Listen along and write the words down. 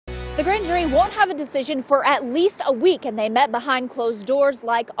The grand jury won't have a decision for at least a week, and they met behind closed doors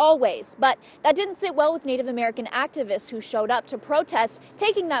like always. But that didn't sit well with Native American activists who showed up to protest,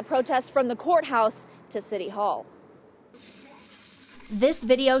 taking that protest from the courthouse to City Hall. This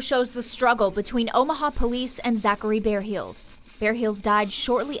video shows the struggle between Omaha police and Zachary Bearheels. Bearheels died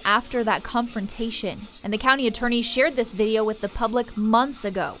shortly after that confrontation, and the county attorney shared this video with the public months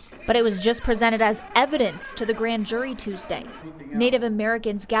ago. But it was just presented as evidence to the grand jury Tuesday. Native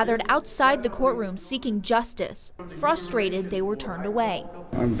Americans gathered outside the courtroom seeking justice. Frustrated, they were turned away.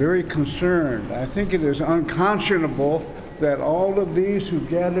 I'm very concerned. I think it is unconscionable that all of these who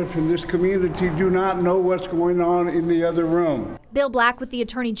gathered from this community do not know what's going on in the other room. Bill Black with the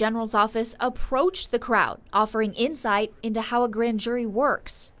Attorney General's office approached the crowd, offering insight into how a grand jury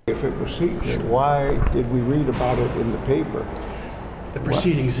works. If it was secret, why did we read about it in the paper? The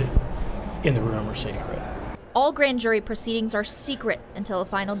proceedings in the room are secret. All grand jury proceedings are secret until a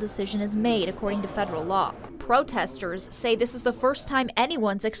final decision is made, according to federal law. Protesters say this is the first time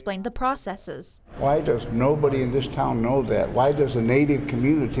anyone's explained the processes. Why does nobody in this town know that? Why does the Native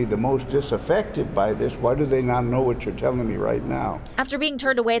community, the most disaffected by this, why do they not know what you're telling me right now? After being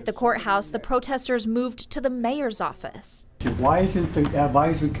turned away at the courthouse, the protesters moved to the mayor's office. Why isn't the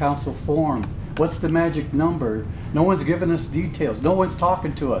advisory council formed? What's the magic number? No one's giving us details. No one's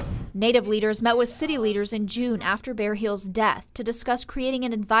talking to us. Native leaders met with city leaders in June after Bearheels' death to discuss creating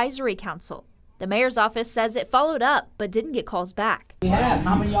an advisory council. The mayor's office says it followed up but didn't get calls back. We have.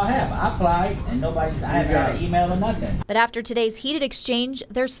 How many y'all have? I applied and I haven't got an email or nothing. But after today's heated exchange,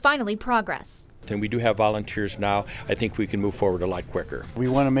 there's finally progress. And we do have volunteers now. I think we can move forward a lot quicker. We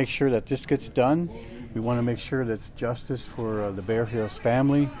want to make sure that this gets done. We want to make sure there's justice for the Bearheels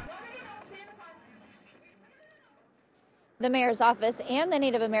family. The mayor's office and the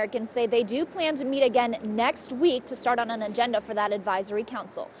Native Americans say they do plan to meet again next week to start on an agenda for that advisory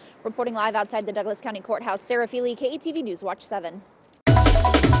council. Reporting live outside the Douglas County Courthouse, Fili, KETV News Watch 7.